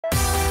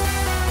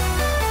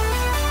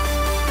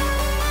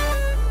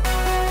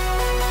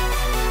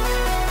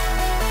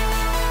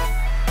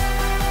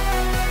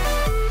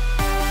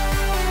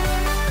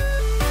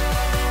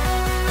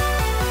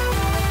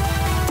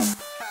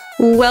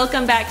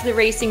Welcome back to the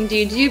Racing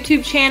Dudes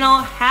YouTube channel.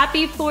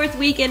 Happy 4th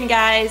weekend,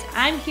 guys.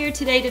 I'm here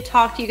today to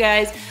talk to you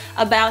guys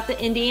about the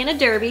Indiana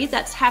Derby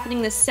that's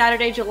happening this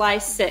Saturday, July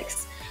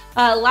 6th.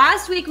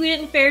 Last week we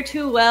didn't fare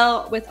too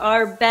well with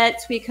our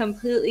bets. We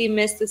completely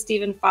missed the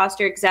Stephen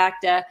Foster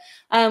Exacta.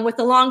 With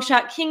the long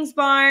shot Kings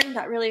Barn,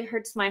 that really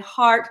hurts my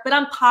heart, but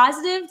I'm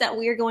positive that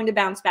we are going to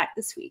bounce back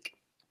this week.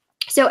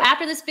 So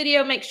after this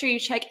video, make sure you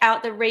check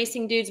out the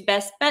Racing Dudes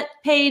Best Bet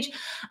page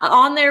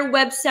on their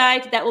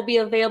website. That will be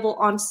available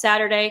on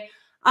Saturday.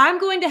 I'm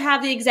going to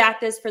have the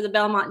exactas for the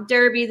Belmont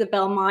Derby, the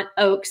Belmont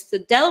Oaks, the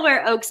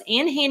Delaware Oaks,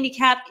 and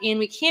Handicap, and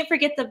we can't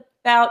forget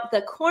about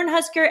the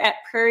Cornhusker at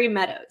Prairie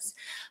Meadows.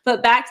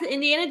 But back to the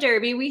Indiana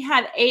Derby, we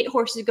have 8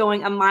 horses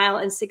going 1 mile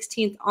and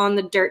 16th on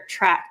the dirt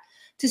track.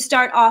 To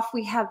start off,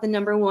 we have the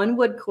number 1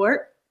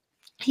 Woodcourt.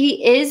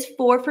 He is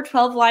 4 for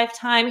 12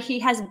 lifetime. He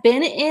has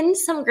been in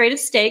some graded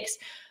stakes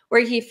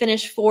where he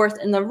finished 4th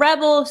in the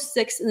Rebel,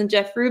 6th in the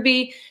Jeff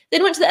Ruby,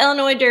 then went to the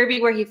Illinois Derby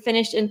where he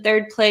finished in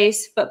 3rd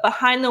place, but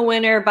behind the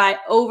winner by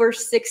over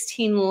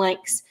 16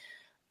 lengths.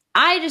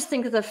 I just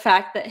think of the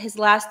fact that his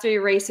last 3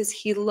 races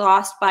he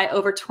lost by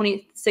over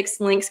 26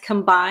 lengths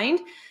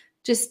combined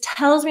just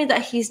tells me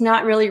that he's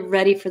not really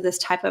ready for this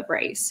type of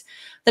race.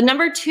 The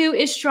number 2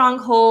 is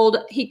Stronghold.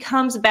 He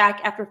comes back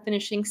after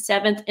finishing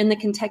 7th in the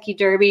Kentucky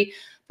Derby.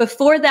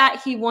 Before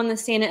that, he won the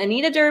Santa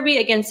Anita Derby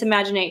against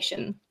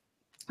Imagination.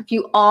 If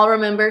you all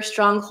remember,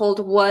 Stronghold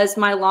was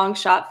my long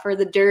shot for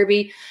the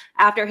Derby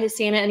after his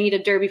Santa Anita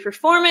Derby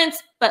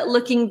performance. But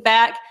looking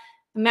back,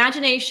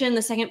 Imagination,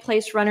 the 2nd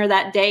place runner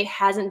that day,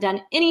 hasn't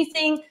done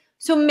anything.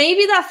 So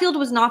maybe that field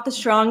was not the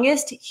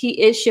strongest. He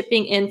is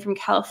shipping in from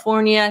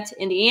California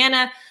to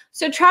Indiana.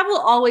 So travel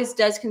always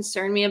does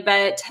concern me a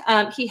bit.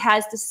 He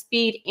has the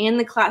speed and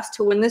the class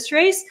to win this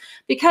race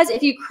because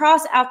if you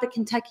cross out the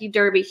Kentucky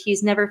Derby,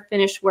 he's never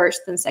finished worse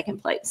than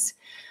 2nd place.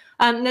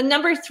 The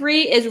number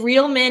 3 is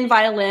Real Men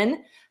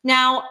Violin.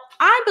 Now,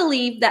 I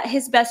believe that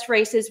his best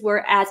races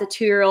were as a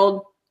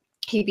 2-year-old.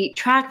 He beat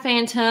Track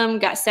Phantom,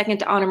 got 2nd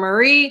to Anna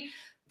Marie.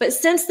 But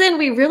since then,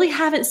 we really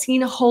haven't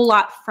seen a whole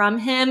lot from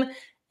him.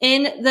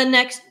 In the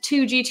next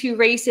 2 G2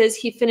 races,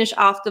 he finished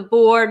off the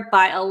board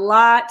by a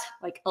lot.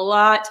 Like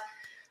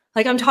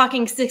I'm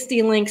talking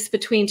 60 lengths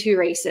between 2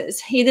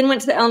 races. He then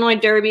went to the Illinois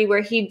Derby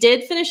where he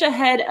did finish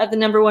ahead of the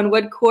number 1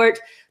 Woodcourt,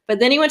 but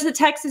then he went to the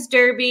Texas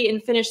Derby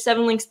and finished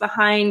 7 lengths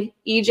behind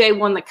EJ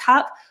Won the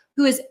Cup,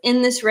 who is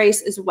in this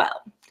race as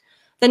well.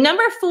 The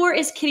number 4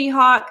 is Kitty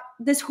Hawk.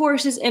 This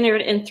horse is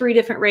entered in 3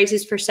 different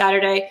races for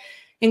Saturday,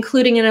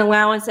 including an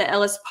allowance at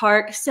Ellis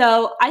Park.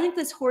 So I think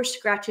this horse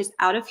scratches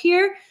out of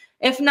here.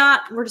 If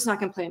not, we're just not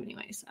going to play him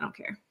anyways. I don't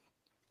care.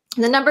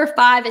 The number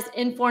 5 is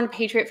Informed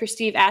Patriot for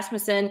Steve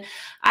Asmussen.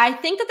 I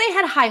think that they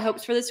had high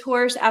hopes for this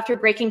horse after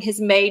breaking his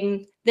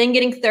maiden, then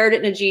getting 3rd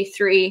in a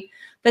G3.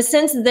 But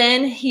since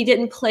then, he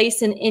didn't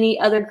place in any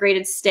other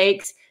graded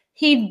stakes.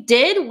 He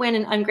did win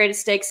an ungraded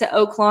stakes at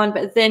Oaklawn,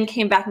 but then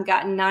came back and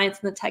got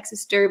 9th in the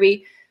Texas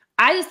Derby.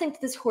 I just think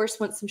that this horse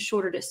wants some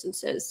shorter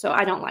distances, so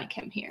I don't like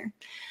him here.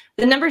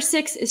 The number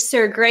 6 is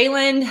Sir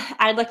Greyland.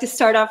 I'd like to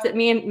start off that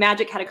me and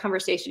Magic had a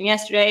conversation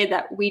yesterday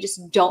that we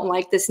just don't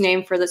like this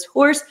name for this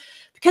horse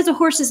because the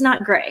horse is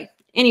not gray.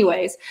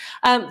 Anyways,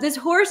 this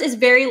horse is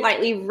very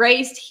lightly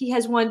raced. He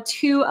has won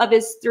 2 of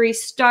his 3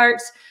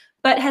 starts,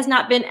 but has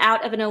not been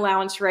out of an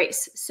allowance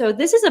race. So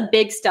this is a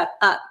big step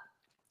up.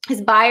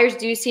 His buyers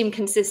do seem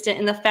consistent,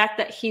 and the fact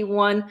that he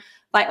won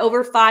by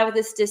over 5 of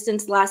this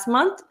distance last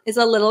month is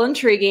a little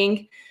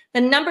intriguing.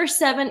 The number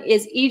 7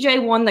 is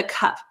EJ Won the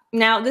Cup.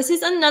 Now, this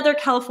is another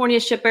California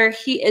shipper.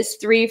 He is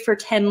 3 for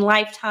 10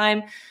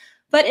 lifetime,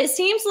 but it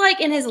seems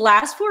like in his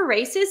last 4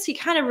 races, he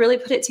kind of really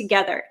put it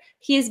together.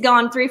 He has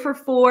gone 3 for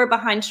 4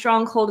 behind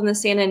Stronghold in the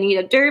Santa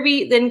Anita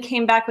Derby, then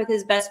came back with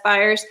his best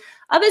buyers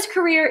of his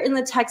career in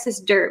the Texas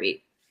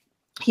Derby.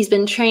 He's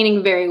been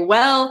training very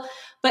well,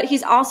 but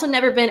he's also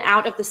never been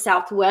out of the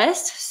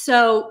Southwest.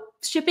 So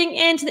shipping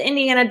into the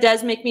Indiana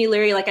does make me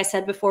leery, like I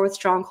said before, with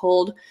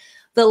Stronghold.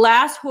 The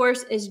last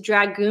horse is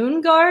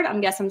Dragoon Guard. I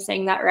guess I'm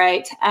saying that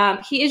right.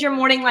 He is your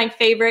morning line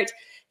favorite.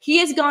 He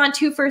has gone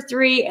 2 for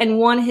 3 and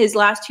won his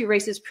last 2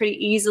 races pretty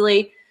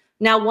easily.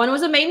 Now, one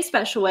was a maiden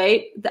special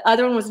weight. The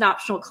other one was an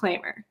optional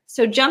claimer.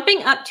 So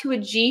jumping up to a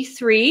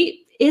G3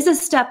 is a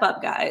step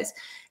up, guys.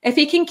 If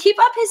he can keep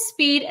up his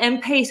speed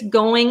and pace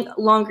going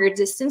longer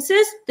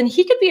distances, then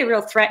he could be a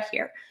real threat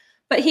here.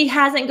 But he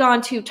hasn't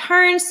gone 2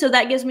 turns, so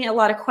that gives me a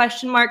lot of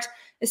question marks,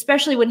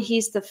 especially when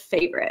he's the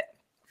favorite.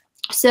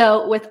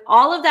 So with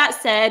all of that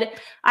said,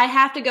 I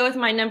have to go with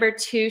my number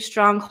 2,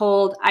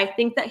 Stronghold. I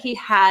think that he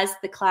has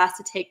the class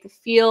to take the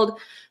field.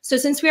 So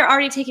since we are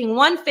already taking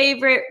 1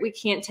 favorite, we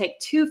can't take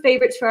 2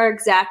 favorites for our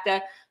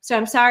Exacta. So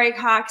I'm sorry,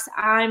 Cox,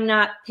 I'm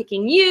not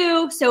picking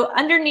you. So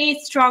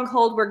underneath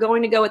Stronghold, we're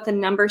going to go with the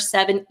number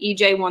 7,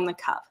 EJ Won the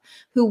Cup,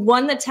 who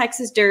won the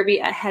Texas Derby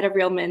ahead of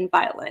Real Men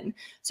Violin.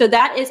 So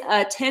that is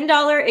a $10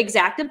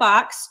 Exacta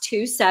box,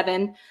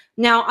 2-7.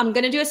 Now I'm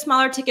going to do a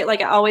smaller ticket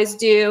like I always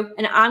do,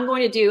 and I'm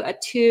going to do a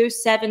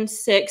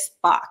 2-7-6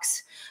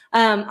 box.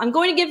 I'm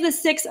going to give the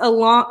 6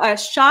 a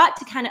shot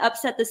to kind of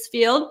upset this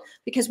field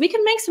because we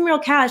can make some real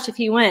cash if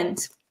he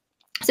wins.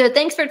 So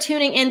thanks for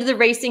tuning into the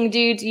Racing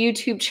Dudes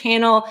YouTube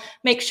channel.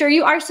 Make sure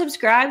you are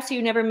subscribed so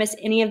you never miss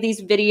any of these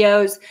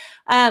videos.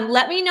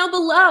 Let me know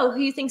below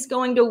who you think is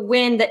going to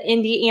win the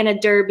Indiana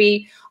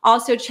Derby.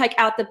 Also check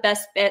out the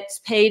Best Bets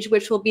page,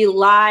 which will be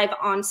live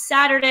on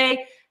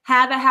Saturday.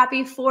 Have a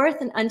happy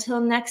 4th, and until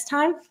next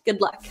time,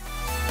 good luck.